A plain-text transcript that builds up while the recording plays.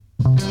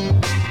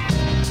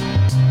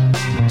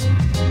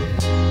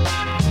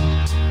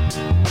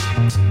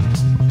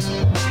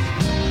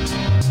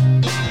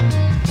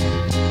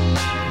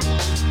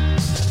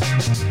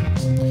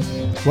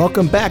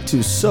Welcome back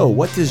to So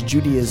What Does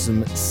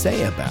Judaism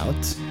Say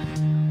About?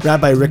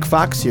 Rabbi Rick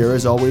Fox here,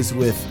 as always,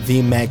 with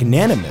the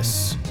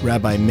magnanimous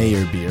Rabbi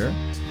Bier Rabbi,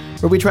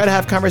 where we try to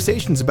have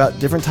conversations about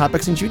different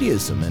topics in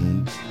Judaism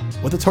and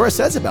what the Torah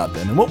says about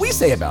them and what we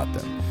say about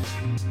them.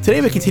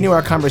 Today we continue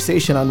our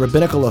conversation on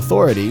rabbinical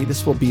authority.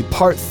 This will be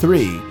part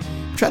 3.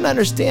 We're trying to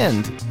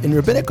understand, in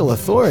rabbinical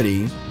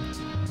authority,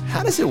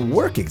 how does it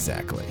work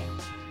exactly?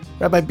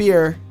 Rabbi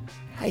Bier,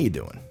 how you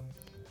doing?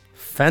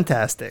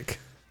 Fantastic.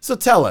 So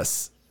tell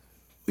us,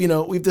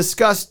 we've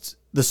discussed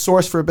the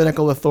source for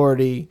rabbinical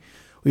authority.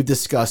 We've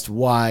discussed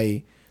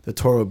why the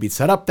Torah would be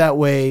set up that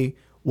way,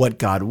 what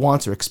God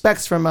wants or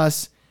expects from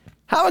us.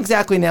 How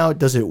exactly now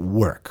does it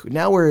work?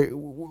 Now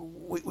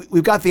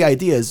we've got the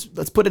ideas.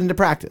 Let's put it into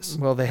practice.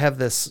 Well, they have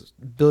this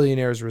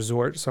billionaire's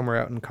resort somewhere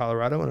out in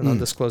Colorado in an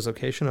undisclosed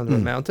location under a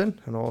mountain,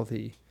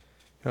 and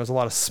there's a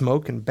lot of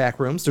smoke and back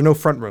rooms. There are no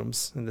front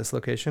rooms in this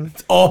location.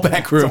 It's all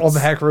back rooms. It's all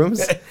back rooms.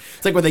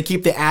 It's like where they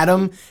keep the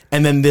atom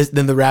and then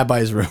the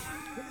rabbi's room.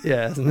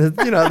 Yeah, and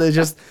they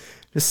just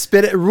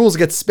spit it. Rules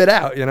get spit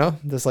out.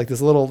 There's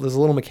this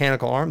little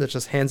mechanical arm that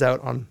just hands out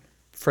on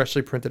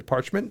freshly printed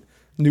parchment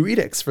new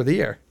edicts for the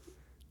year.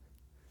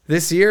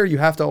 This year, you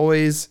have to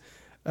always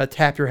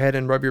tap your head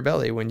and rub your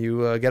belly when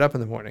you get up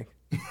in the morning.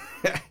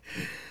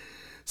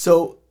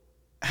 So,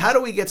 how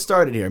do we get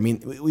started here? I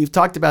mean, we've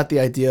talked about the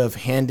idea of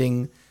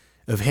handing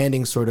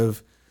sort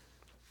of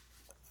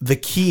the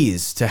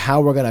keys to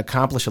how we're going to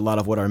accomplish a lot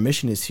of what our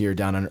mission is here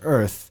down on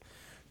earth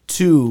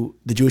to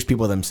the Jewish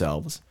people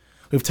themselves.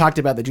 We've talked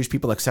about the Jewish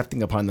people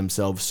accepting upon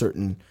themselves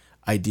certain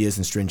ideas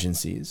and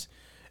stringencies.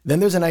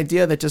 Then there's an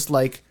idea that just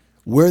like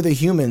we're the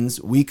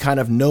humans, we kind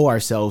of know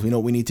ourselves, we know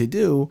what we need to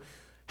do.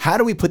 How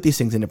do we put these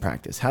things into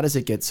practice? How does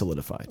it get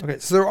solidified? Okay,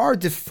 so there are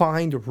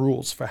defined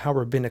rules for how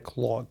rabbinic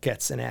law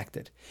gets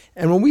enacted.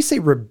 And when we say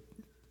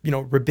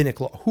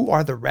rabbinic law, who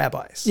are the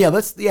rabbis? Yeah,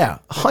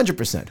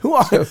 100%. Who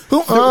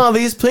are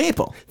these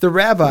people? The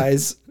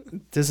rabbis,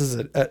 this is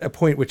a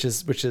point which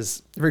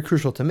is very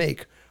crucial to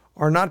make,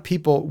 are not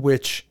people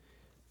which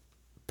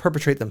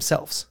perpetrate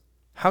themselves.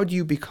 How do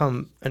you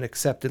become an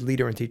accepted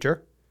leader and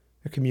teacher?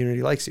 A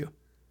community likes you.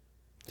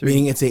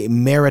 Meaning it's a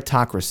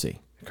meritocracy.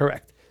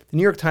 Correct. The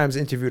New York Times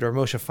interviewed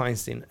Moshe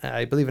Feinstein,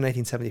 I believe in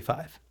 1975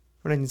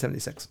 or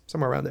 1976,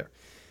 somewhere around there.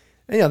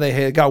 And,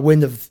 they got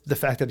wind of the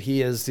fact that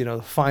he is,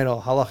 the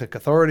final halachic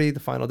authority, the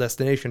final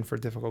destination for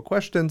difficult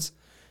questions.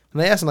 And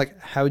they asked him,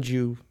 how'd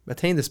you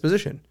attain this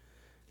position?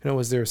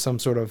 Was there some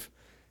sort of,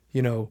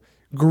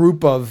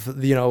 group of,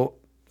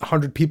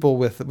 100 people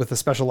with a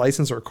special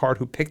license or a card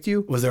who picked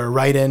you? Was there a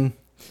write-in?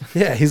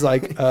 Yeah, he's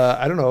like,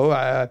 I don't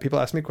know. People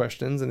ask me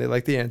questions and they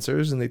like the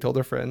answers and they told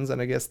their friends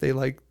and I guess they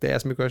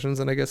ask me questions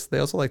and I guess they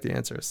also like the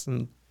answers.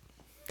 And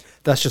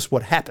that's just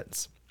what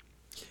happens.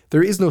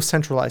 There is no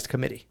centralized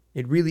committee.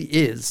 It really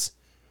is,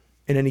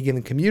 in any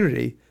given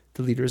community,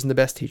 the leaders and the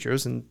best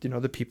teachers and,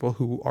 the people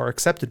who are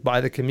accepted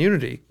by the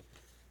community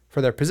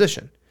for their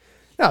position.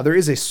 Now, there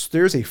is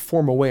a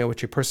formal way in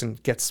which a person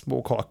gets what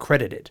we'll call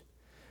accredited.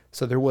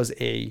 So there was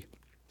an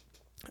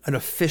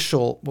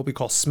official, what we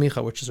call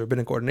smicha, which is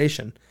rabbinic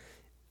ordination,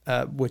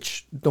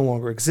 which no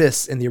longer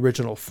exists in the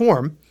original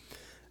form,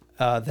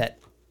 that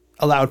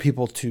allowed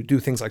people to do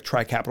things like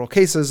try capital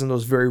cases and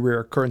those very rare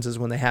occurrences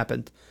when they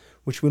happened,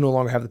 which we no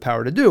longer have the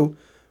power to do.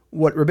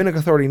 What rabbinic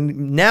authority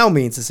now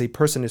means is a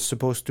person is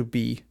supposed to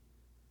be,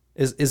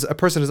 is a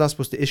person is not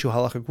supposed to issue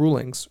halachic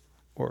rulings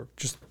or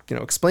just,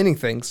 explaining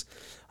things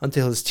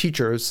until his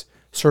teachers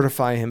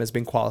certify him as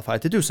being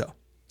qualified to do so.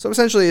 So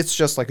essentially it's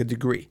just like a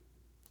degree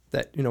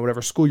that,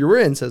 whatever school you were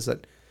in says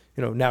that,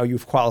 now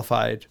you've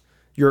qualified,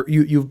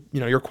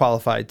 you're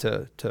qualified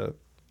to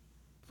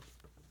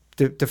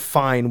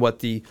define what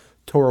the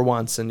Torah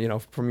wants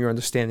and, from your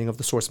understanding of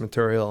the source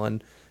material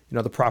and,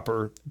 the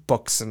proper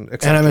books and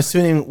et cetera. And I'm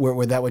assuming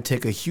where that would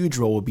take a huge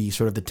role would be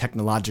sort of the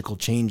technological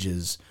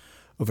changes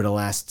over the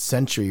last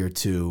century or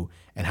two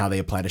and how they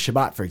apply to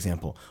Shabbat, for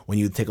example. When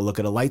you take a look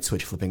at a light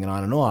switch, flipping it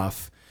on and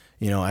off,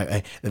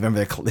 I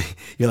remember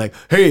you're like,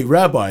 hey,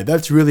 Rabbi,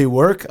 that's really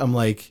work? I'm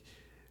like,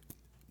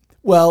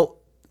 well,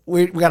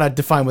 we got to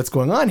define what's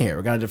going on here.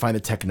 We got to define the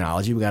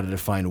technology. We got to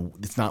define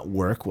it's not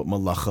work, what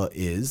malacha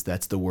is.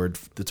 That's the word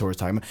the Torah is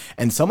talking about.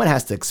 And someone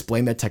has to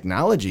explain that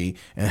technology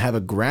and have a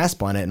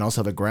grasp on it and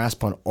also have a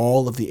grasp on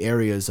all of the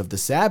areas of the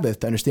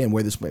Sabbath to understand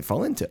where this might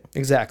fall into.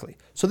 Exactly.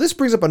 So this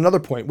brings up another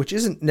point, which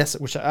isn't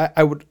necessary, which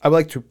I would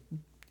like to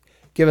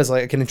give as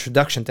like an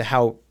introduction to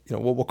how,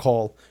 what we'll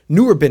call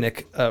new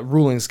rabbinic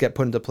rulings get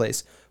put into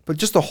place. But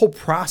just the whole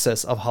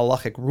process of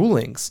halachic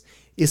rulings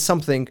is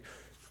something.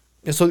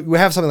 So we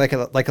have something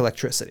like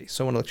electricity.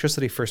 So when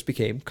electricity first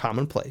became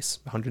commonplace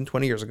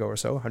 120 years ago or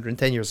so,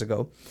 110 years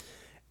ago,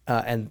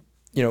 and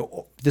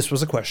this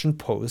was a question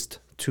posed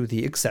to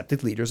the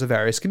accepted leaders of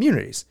various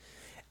communities,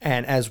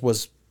 and as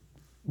was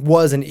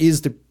and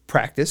is the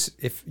practice,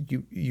 if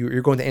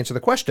you're going to answer the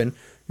question,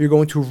 you're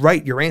going to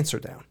write your answer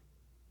down.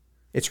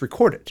 It's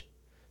recorded.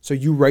 So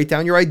you write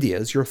down your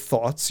ideas, your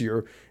thoughts,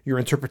 your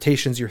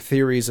interpretations, your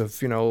theories of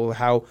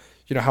how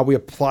we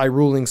apply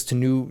rulings to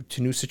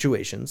new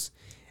situations.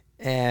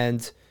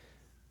 And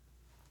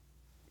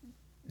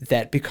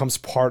that becomes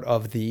part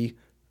of the,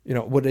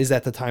 what is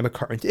at the time a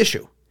current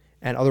issue.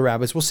 And other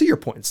rabbis will see your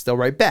points. They'll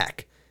write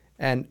back.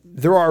 And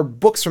there are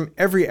books from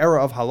every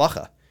era of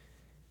halacha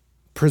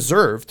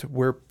preserved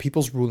where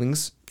people's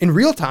rulings in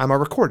real time are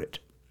recorded.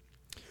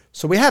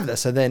 So we have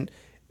this, and then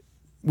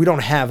we don't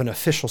have an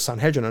official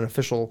Sanhedrin, an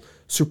official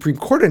Supreme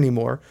Court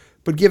anymore,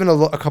 but given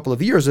a couple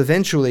of years,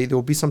 eventually there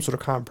will be some sort of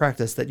common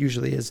practice that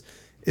usually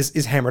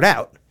is hammered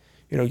out.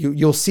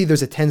 You'll see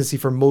there's a tendency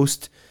for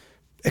most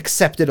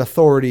accepted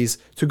authorities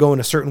to go in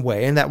a certain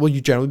way, and that will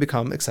generally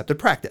become accepted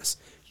practice.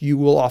 You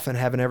will often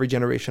have in every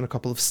generation a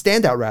couple of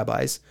standout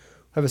rabbis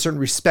who have a certain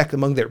respect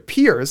among their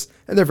peers,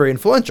 and they're very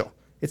influential.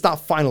 It's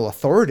not final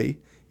authority.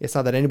 It's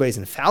not that anybody's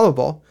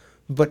infallible,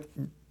 but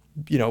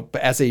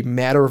as a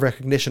matter of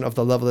recognition of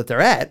the level that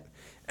they're at,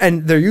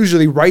 and they're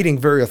usually writing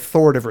very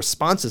authoritative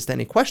responses to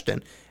any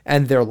question,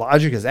 and their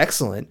logic is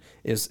excellent,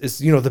 is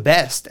the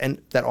best,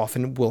 and that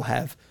often will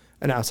have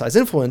an outsized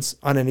influence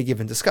on any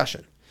given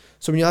discussion.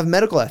 So when you have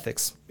medical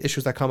ethics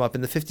issues that come up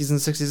in the 50s and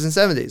 60s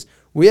and 70s,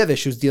 we have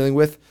issues dealing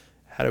with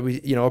how do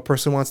we, a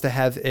person wants to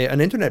have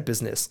an internet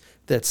business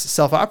that's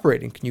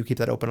self-operating. Can you keep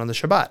that open on the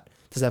Shabbat?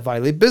 Does that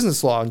violate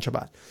business law on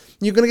Shabbat?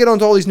 You're going to get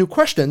onto all these new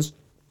questions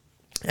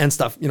and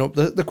stuff.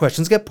 The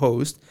questions get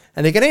posed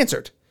and they get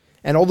answered.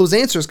 And all those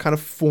answers kind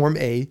of form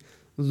a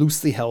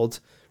loosely held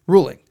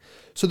ruling.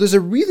 So there's a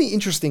really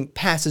interesting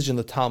passage in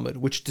the Talmud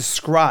which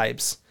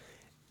describes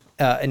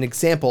an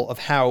example of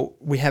how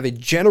we have a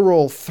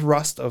general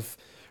thrust of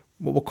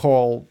what we'll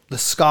call the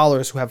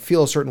scholars who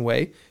feel a certain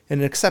way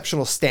and an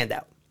exceptional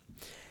standout.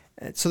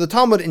 So the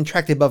Talmud in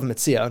Tractate Bava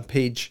Metzia on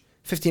page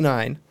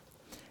 59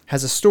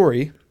 has a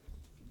story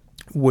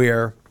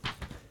where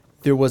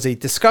there was a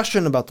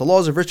discussion about the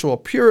laws of ritual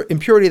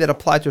impurity that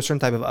applied to a certain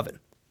type of oven.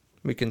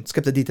 We can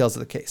skip the details of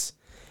the case.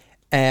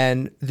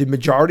 And the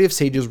majority of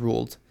sages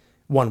ruled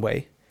one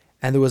way.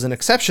 And there was an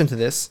exception to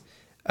this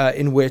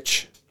in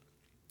which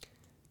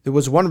there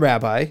was one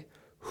rabbi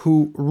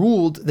who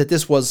ruled that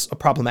this was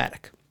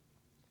problematic.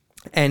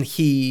 And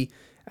his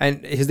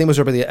name was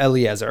Rabbi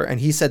Eliezer, and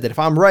he said that if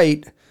I'm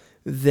right,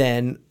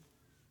 then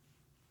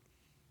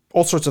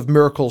all sorts of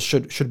miracles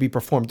should be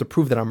performed to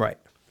prove that I'm right.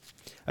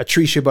 A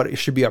tree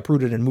should be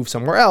uprooted and moved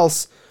somewhere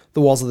else.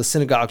 The walls of the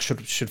synagogue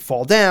should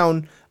fall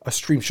down. A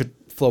stream should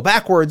flow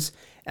backwards.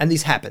 And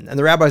these happen. And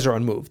the rabbis are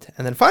unmoved.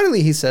 And then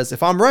finally he says,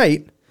 if I'm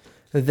right,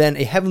 then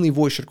a heavenly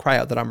voice should cry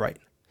out that I'm right.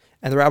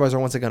 And the rabbis are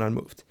once again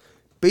unmoved.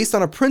 Based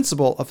on a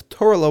principle of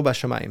Torah lo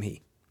b'shamayim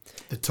hi.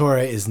 The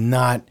Torah is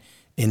not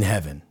in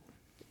heaven.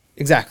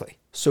 Exactly.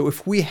 So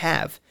if we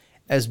have,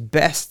 as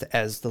best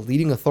as the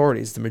leading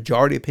authorities, the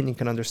majority opinion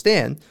can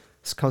understand,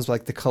 this comes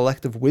like the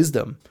collective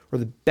wisdom or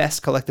the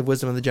best collective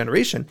wisdom of the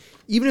generation.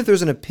 Even if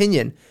there's an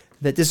opinion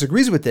that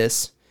disagrees with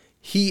this,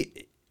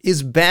 he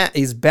is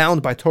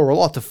bound by Torah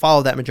law to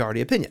follow that majority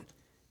opinion.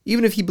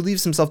 Even if he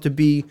believes himself to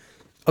be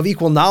of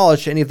equal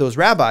knowledge to any of those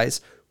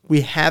rabbis,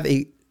 we have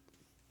a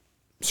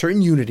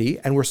certain unity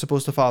and we're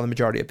supposed to follow the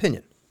majority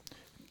opinion.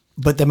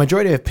 But the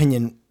majority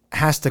opinion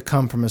has to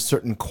come from a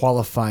certain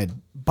qualified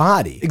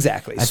body.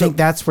 Exactly. I think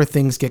that's where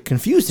things get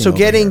confusing. So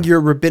getting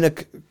your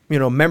rabbinic,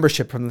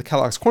 membership from the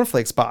Kellogg's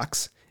Cornflakes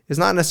box is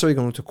not necessarily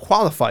going to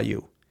qualify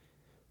you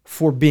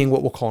for being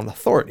what we'll call an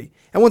authority.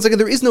 And once again,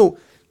 there is no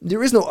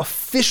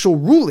official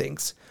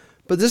rulings,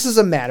 but this is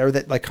a matter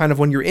that, like, kind of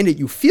when you're in it,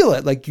 you feel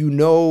it, like,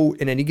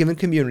 in any given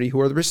community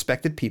who are the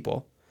respected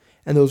people,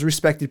 and those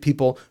respected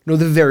people know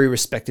the very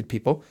respected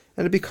people,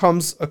 and it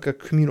becomes a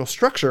communal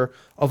structure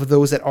of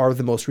those that are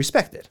the most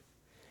respected.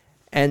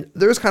 And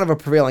there's kind of a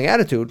prevailing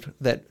attitude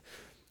that,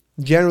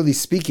 generally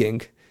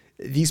speaking,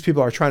 these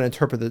people are trying to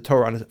interpret the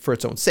Torah for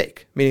its own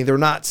sake. Meaning they're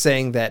not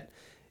saying that,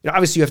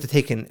 obviously you have to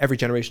take in every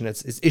generation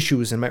its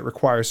issues and might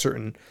require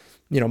certain,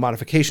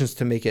 modifications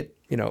to make it,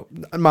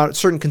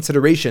 certain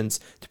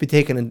considerations to be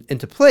taken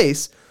into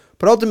place.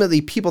 But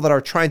ultimately, people that are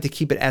trying to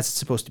keep it as it's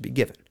supposed to be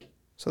given.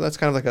 So that's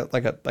kind of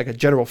like a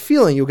general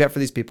feeling you'll get for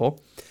these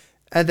people.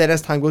 And then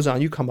as time goes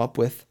on, you come up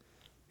with,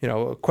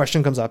 a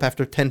question comes up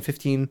after 10,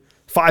 15,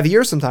 5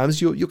 years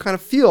sometimes, you'll kind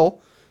of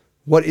feel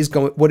what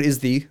is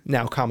the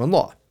now common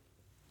law.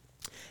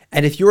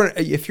 And if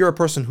you're a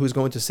person who's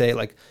going to say,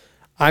 like,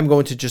 I'm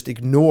going to just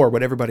ignore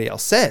what everybody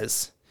else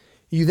says,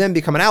 you then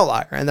become an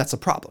outlier, and that's a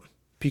problem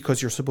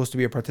because you're supposed to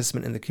be a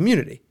participant in the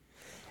community.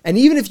 And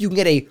even if you can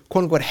get a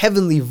quote-unquote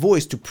heavenly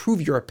voice to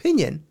prove your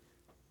opinion,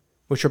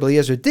 which Rabbi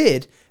Eliezer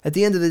did, at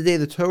the end of the day,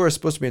 the Torah is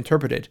supposed to be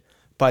interpreted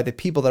by the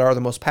people that are the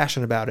most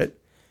passionate about it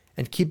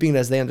and keeping it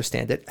as they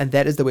understand it, and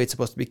that is the way it's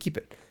supposed to be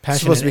kept.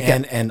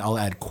 Passionate and I'll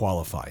add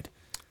qualified.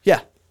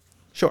 Yeah,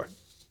 sure.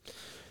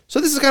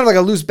 So this is kind of like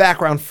a loose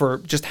background for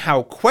just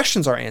how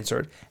questions are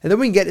answered, and then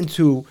we can get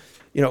into,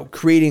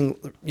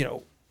 creating,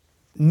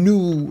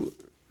 new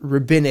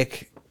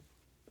rabbinic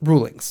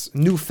rulings,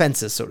 new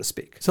fences, so to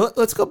speak. So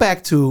let's go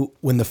back to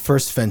when the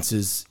first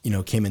fences,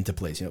 came into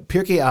place.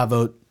 Pirkei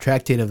Avot,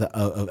 Tractate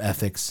of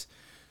Ethics,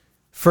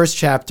 first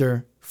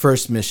chapter,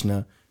 first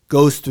Mishnah,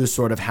 goes through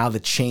sort of how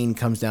the chain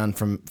comes down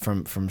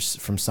from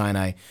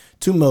Sinai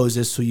to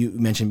Moses, who you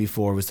mentioned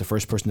before was the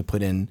first person to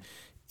put in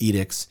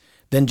edicts,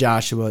 then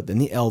Joshua, then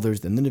the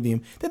elders, then the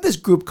Nevi'im, then this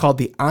group called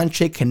the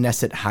Anshe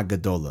Knesset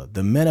Hagadola,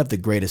 the men of the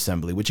Great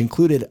Assembly, which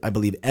included, I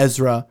believe,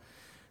 Ezra,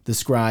 the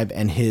scribe,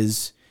 and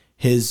his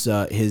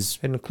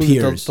included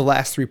peers. the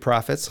last three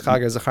prophets,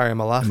 Chagai, Zechariah,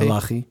 Malachi.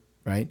 Malachi,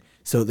 right?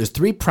 So there's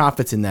three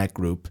prophets in that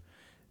group.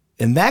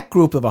 In that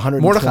group of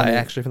 120... Mordechai,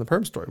 actually, from the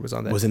Purim story, was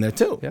on that. Was in there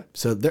too. Yeah.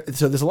 So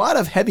there's a lot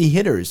of heavy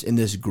hitters in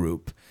this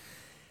group.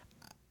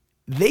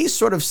 They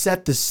sort of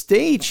set the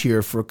stage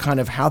here for kind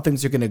of how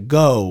things are going to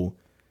go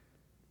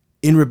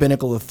in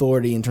rabbinical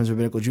authority, in terms of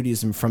rabbinical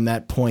Judaism, from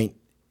that point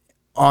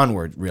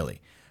onward,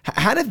 really.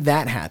 How did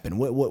that happen?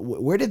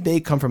 Where did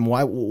they come from?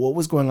 What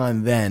was going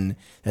on then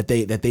that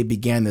they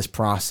began this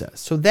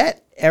process? So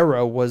that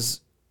era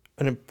was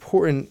an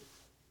important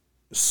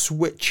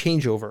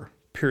changeover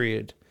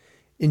period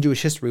in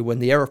Jewish history when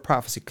the era of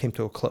prophecy came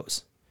to a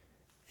close.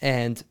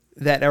 And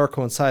that era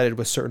coincided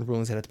with certain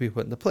rulings that had to be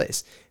put into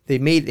place. They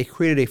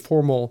created a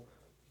formal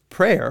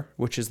prayer,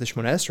 which is the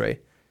Shemona Esrei,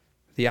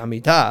 the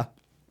Amidah,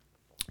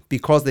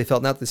 because they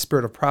felt now that the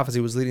spirit of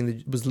prophecy was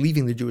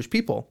leaving the Jewish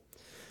people,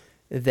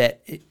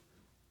 that it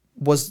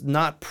was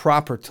not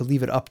proper to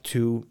leave it up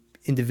to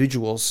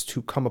individuals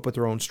to come up with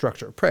their own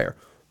structure of prayer.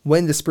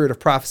 When the spirit of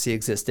prophecy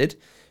existed,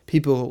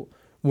 people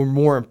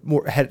were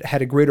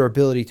had a greater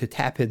ability to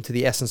tap into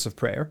the essence of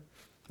prayer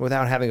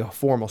without having a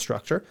formal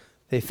structure.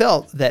 They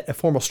felt that a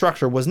formal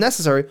structure was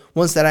necessary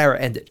once that era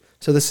ended.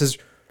 So this is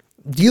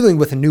dealing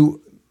with a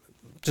new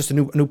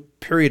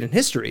period in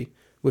history,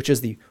 which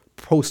is the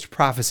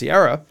post-prophecy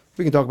era.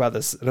 We can talk about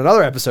this in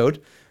another episode,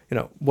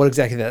 what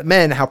exactly that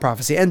meant, how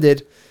prophecy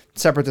ended,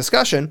 separate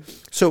discussion.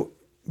 So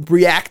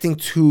reacting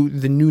to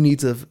the new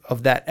needs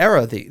of that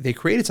era, they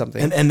created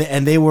something.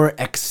 And they were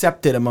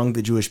accepted among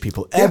the Jewish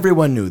people. Yeah.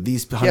 Everyone knew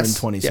these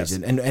 120 yes.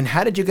 And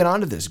how did you get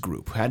onto this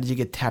group? How did you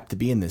get tapped to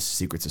be in this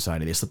secret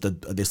society? They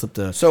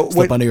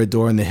slipped under your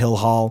door in the Hill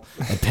Hall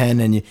at Penn,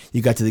 and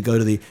you got to go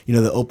to the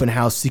open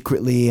house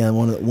secretly on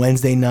one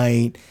Wednesday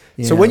night.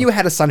 When you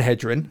had a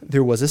Sanhedrin,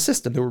 there was a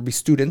system. There would be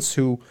students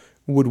who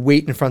would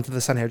wait in front of the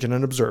Sanhedrin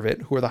and observe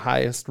it, who are the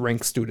highest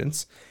ranked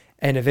students.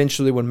 And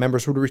eventually, when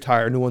members would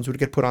retire, new ones would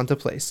get put onto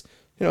place.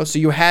 So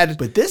you had...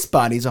 But this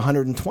body's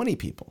 120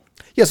 people.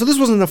 Yeah, so this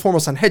wasn't a formal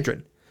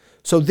Sanhedrin.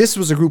 So this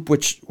was a group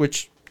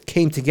which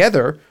came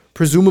together,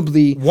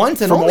 presumably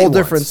once and from only all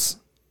different...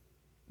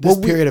 This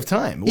period of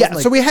time. Yeah,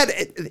 so we had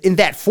in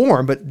that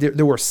form, but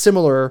there were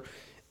similar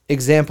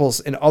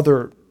examples in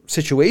other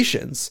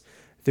situations.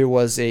 There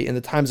was in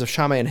the times of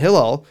Shammai and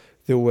Hillel,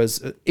 there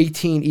was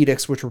 18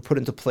 edicts which were put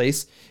into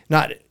place.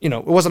 Not,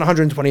 it wasn't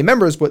 120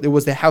 members, but it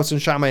was the house in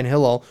Shammai and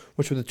Hillel,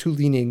 which were the two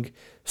leading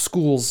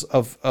schools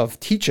of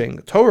teaching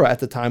Torah at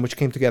the time, which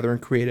came together and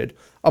created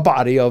a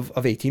body of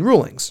 18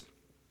 rulings.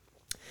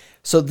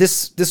 So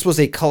this was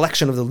a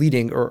collection of the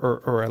leading,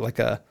 or like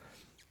a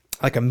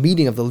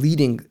meeting of the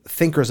leading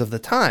thinkers of the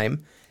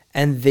time,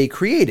 and they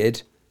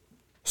created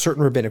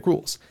certain rabbinic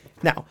rules.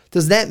 Now,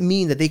 does that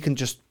mean that they can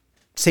just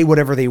say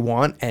whatever they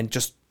want and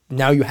just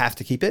now you have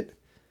to keep it?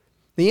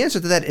 The answer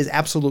to that is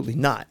absolutely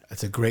not.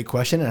 That's a great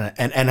question,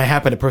 and I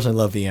happen to personally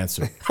love the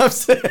answer.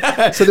 So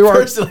there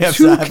are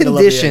two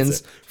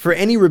conditions for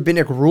any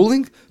rabbinic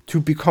ruling to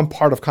become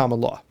part of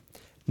common law.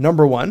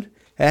 Number one,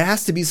 it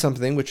has to be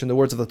something which, in the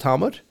words of the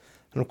Talmud,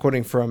 and I'm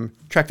quoting from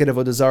Tractate of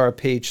Avodah Zarah,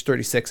 page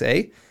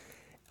 36a,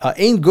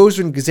 Ein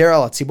gozrin gezer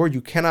al hatzibur,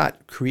 you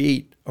cannot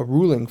create a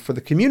ruling for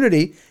the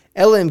community,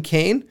 elam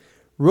kain,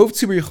 rov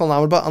tzibur yichol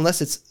lamed ba,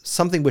 unless it's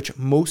something which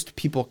most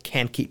people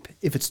can keep.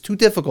 If it's too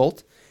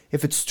difficult,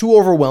 if it's too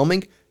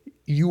overwhelming,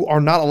 you are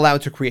not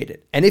allowed to create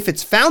it. And if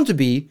it's found to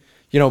be,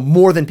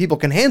 more than people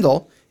can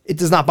handle, it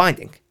is not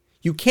binding.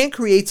 You can't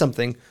create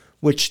something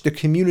which the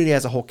community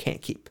as a whole can't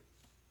keep.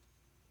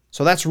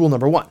 So that's rule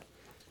number one.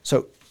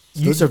 So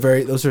those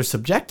are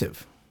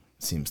subjective,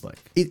 it seems like.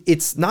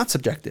 It's not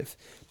subjective,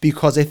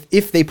 because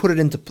if they put it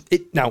into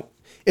it, now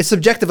it's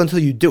subjective until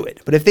you do it.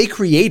 But if they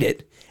create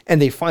it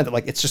and they find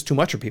that it's just too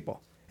much for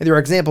people, and there are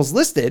examples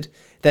listed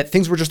that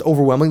things were just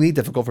overwhelmingly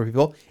difficult for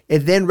people, it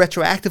then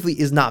retroactively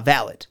is not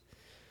valid.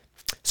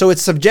 So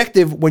it's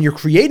subjective when you're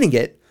creating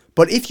it,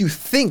 but if you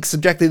think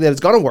subjectively that it's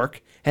going to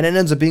work and it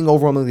ends up being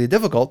overwhelmingly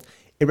difficult,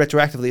 it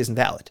retroactively isn't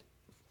valid.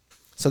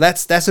 So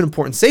that's an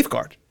important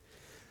safeguard.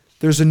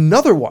 There's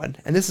another one,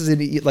 and this is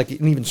an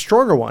even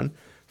stronger one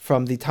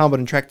from the Talmud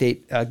and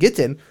Tractate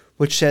Gittin,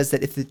 which says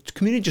that if the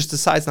community just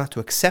decides not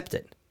to accept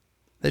it,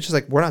 they're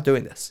just we're not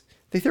doing this.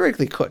 They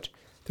theoretically could.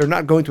 They're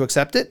not going to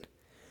accept it.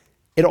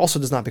 It also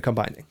does not become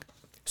binding.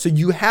 So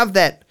you have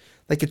that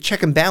a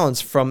check and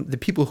balance from the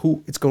people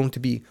who it's going to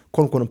be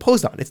quote unquote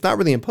imposed on. It's not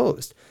really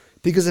imposed,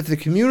 because if the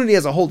community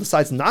as a whole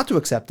decides not to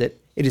accept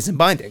it, it isn't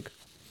binding.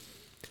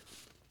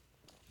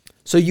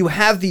 So you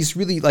have these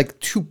really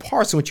two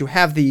parts in which you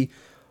have the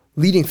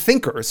leading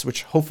thinkers,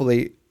 which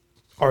hopefully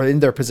are in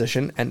their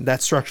position, and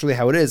that's structurally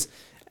how it is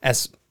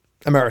as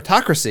a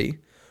meritocracy,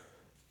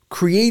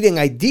 creating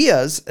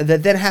ideas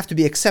that then have to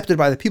be accepted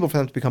by the people for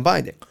them to become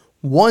binding.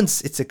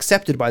 once it's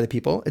accepted by the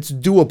people, it's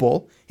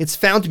doable, it's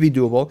found to be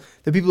doable,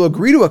 the people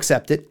agree to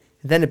accept it,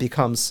 then it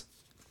becomes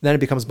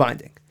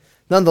binding.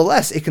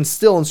 Nonetheless, it can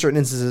still, in certain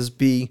instances,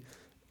 be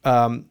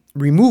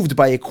removed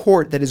by a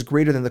court that is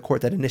greater than the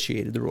court that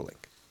initiated the ruling.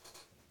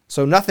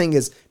 So nothing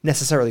is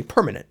necessarily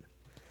permanent.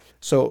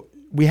 So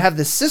we have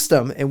this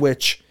system in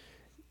which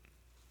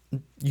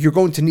you're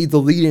going to need the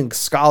leading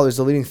scholars,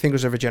 the leading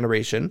thinkers of a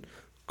generation,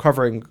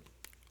 covering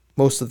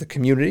most of the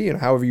community, and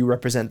however you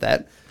represent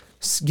that,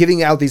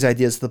 giving out these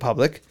ideas to the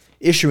public,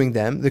 issuing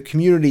them. The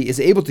community is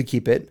able to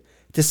keep it,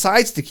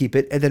 decides to keep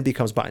it, and then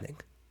becomes binding.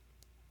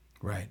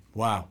 Right.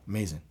 Wow.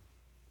 Amazing.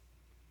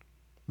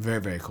 Very,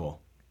 very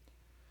cool.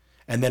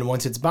 And then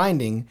once it's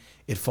binding,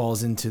 it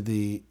falls into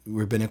the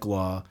rabbinic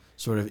law.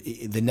 Sort of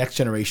the next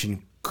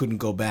generation couldn't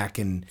go back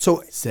and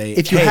say,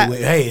 if you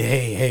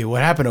hey,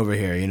 what happened over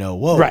here? You know,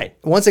 whoa. Right.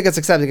 Once it gets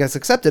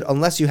accepted,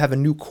 unless you have a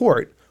new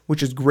court,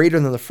 which is greater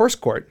than the first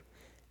court,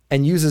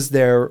 and uses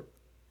their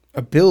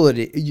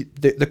ability,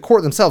 the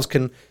court themselves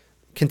can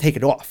take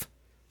it off.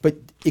 But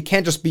it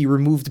can't just be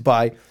removed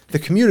by the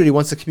community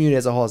once the community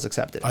as a whole has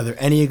accepted. Are there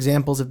any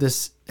examples of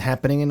this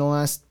happening in the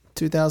last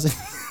 2,000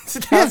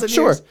 years?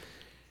 Sure.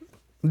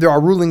 There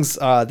are rulings,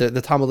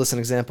 the Talmud lists an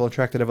example in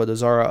Tractate Avodah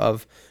Zarah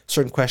of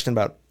certain question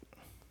about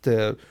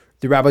the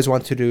rabbis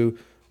want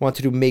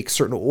to make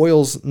certain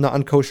oils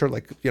non-kosher,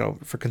 like,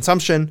 for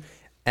consumption,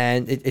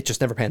 and it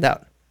just never panned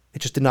out. It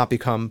just did not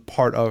become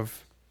part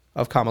of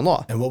common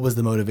law. And what was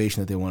the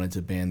motivation that they wanted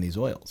to ban these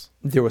oils?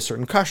 There were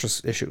certain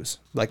kashrus issues,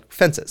 like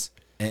fences.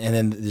 And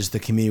then just the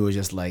community was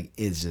just like,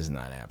 it's just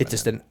not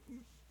happening.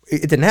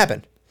 It didn't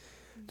happen.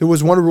 There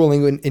was one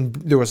ruling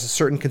there was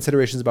certain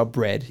considerations about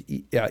bread,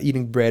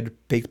 eating bread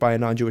baked by a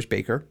non-Jewish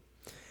baker,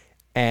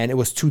 and it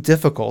was too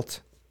difficult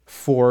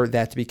for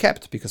that to be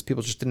kept because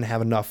people just didn't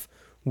have enough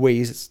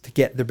ways to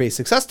get their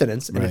basic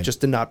sustenance, and It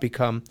just did not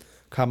become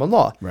common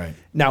law. Right.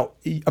 Now,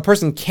 a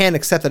person can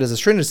accept that as a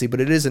stringency, but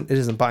it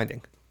isn't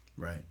binding.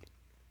 Right.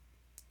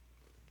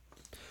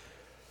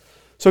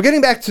 So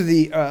getting back to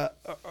the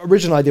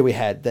original idea we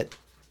had, that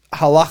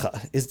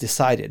halacha is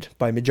decided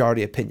by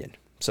majority opinion.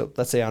 So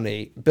let's say on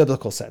a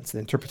biblical sense, the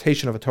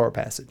interpretation of a Torah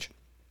passage.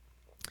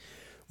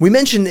 We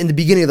mentioned in the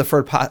beginning of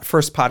the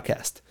first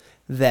podcast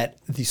that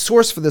the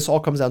source for this all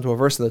comes down to a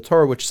verse in the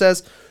Torah which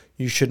says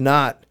you should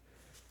not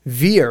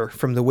veer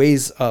from the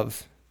ways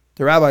of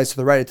the rabbis to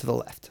the right or to the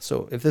left.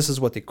 So if this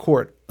is what the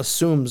court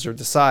assumes or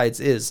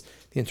decides is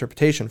the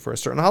interpretation for a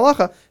certain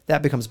halacha,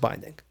 that becomes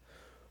binding.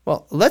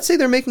 Well, let's say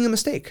they're making a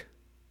mistake.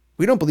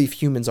 We don't believe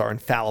humans are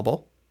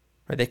infallible,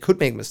 right? They could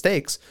make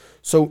mistakes.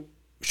 So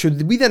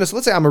should we then, so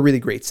let's say I'm a really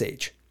great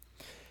sage,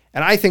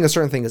 and I think a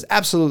certain thing is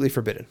absolutely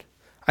forbidden.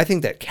 I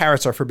think that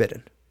carrots are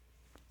forbidden.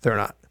 They're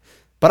not.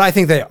 But I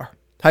think they are,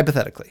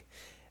 hypothetically.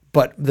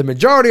 But the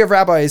majority of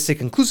rabbis say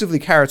conclusively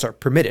carrots are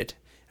permitted,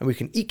 and we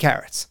can eat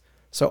carrots.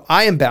 So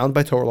I am bound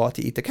by Torah law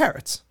to eat the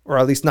carrots, or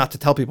at least not to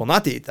tell people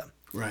not to eat them.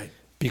 Right.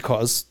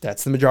 Because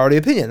that's the majority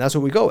opinion. That's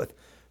what we go with.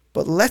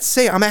 But let's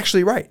say I'm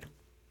actually right.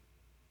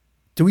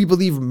 Do we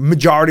believe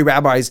majority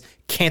rabbis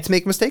can't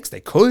make mistakes? They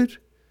could.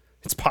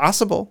 It's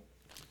possible.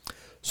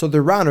 So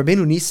the Ran,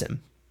 Rabbeinu Nissim,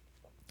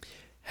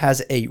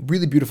 has a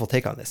really beautiful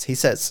take on this. He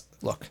says,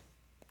 look,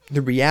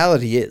 the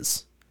reality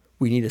is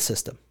we need a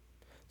system.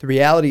 The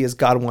reality is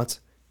God wants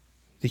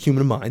the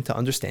human mind to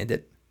understand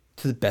it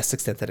to the best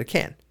extent that it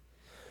can.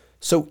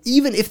 So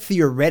even if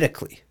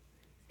theoretically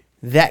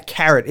that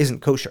carrot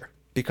isn't kosher,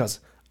 because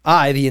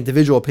I, the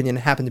individual opinion,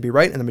 happen to be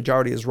right and the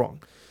majority is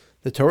wrong,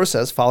 the Torah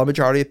says follow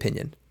majority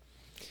opinion.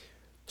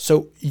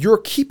 So you're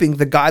keeping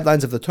the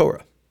guidelines of the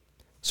Torah.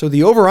 So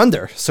the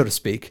over-under, so to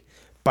speak,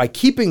 by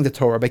keeping the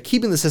Torah, by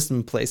keeping the system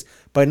in place,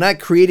 by not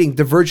creating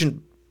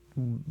divergent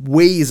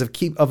ways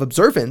of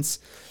observance,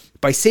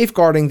 by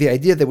safeguarding the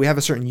idea that we have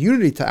a certain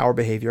unity to our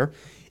behavior,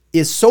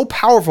 is so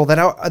powerful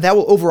that that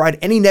will override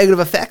any negative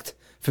effect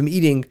from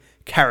eating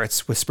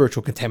carrots with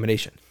spiritual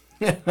contamination.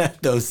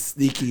 Those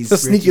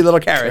sneaky little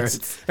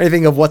carrots.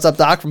 Anything of What's Up,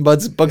 Doc from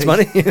Bugs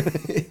Bunny?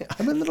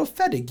 I'm a little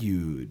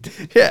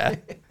fatigued. Yeah.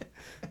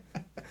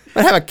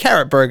 I have a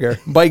carrot burger.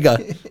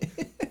 Baiga.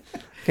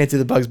 Can't do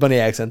the Bugs Bunny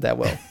accent that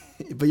well.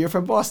 But you're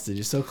from Boston.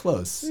 You're so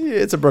close. Yeah,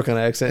 it's a Brooklyn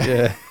accent,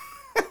 yeah.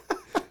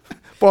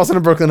 Boston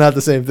and Brooklyn, not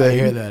the same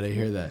thing. I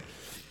hear that.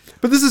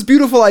 But this is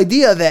beautiful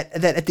idea that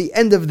at the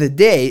end of the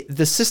day,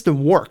 the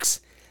system works.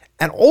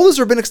 And all this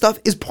rabbinic stuff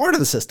is part of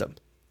the system.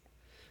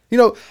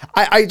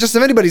 I just,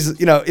 if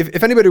anybody's,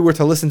 if anybody were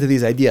to listen to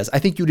these ideas, I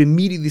think you'd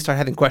immediately start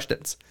having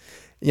questions.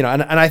 And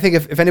I think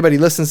if anybody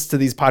listens to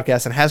these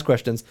podcasts and has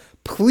questions,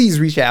 please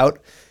reach out.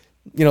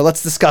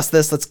 Let's discuss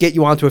this. Let's get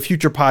you onto a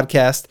future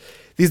podcast.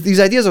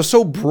 These ideas are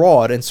so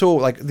broad and so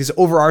like these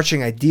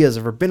overarching ideas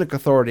of rabbinic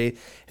authority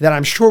that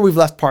I'm sure we've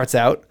left parts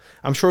out.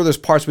 I'm sure there's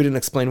parts we didn't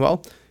explain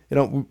well.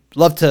 We'd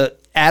love to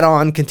add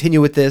on,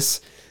 continue with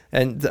this.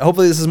 And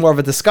hopefully this is more of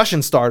a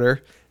discussion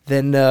starter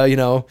than,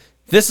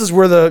 this is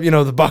where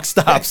the buck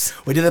stops.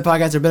 We did the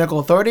podcast Rabbinical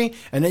Authority,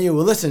 and then you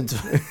will listen to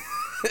it.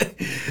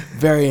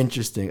 Very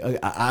interesting.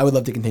 I would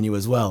love to continue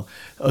as well.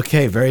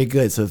 Okay, very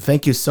good. So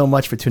thank you so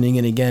much for tuning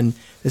in again.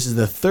 This is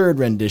the third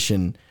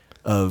rendition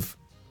of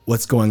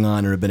What's Going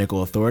On in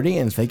Rabbinical Authority,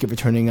 and thank you for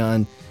turning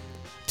on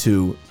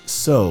to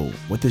So,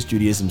 What Does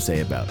Judaism Say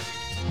About It?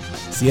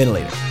 See you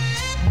later.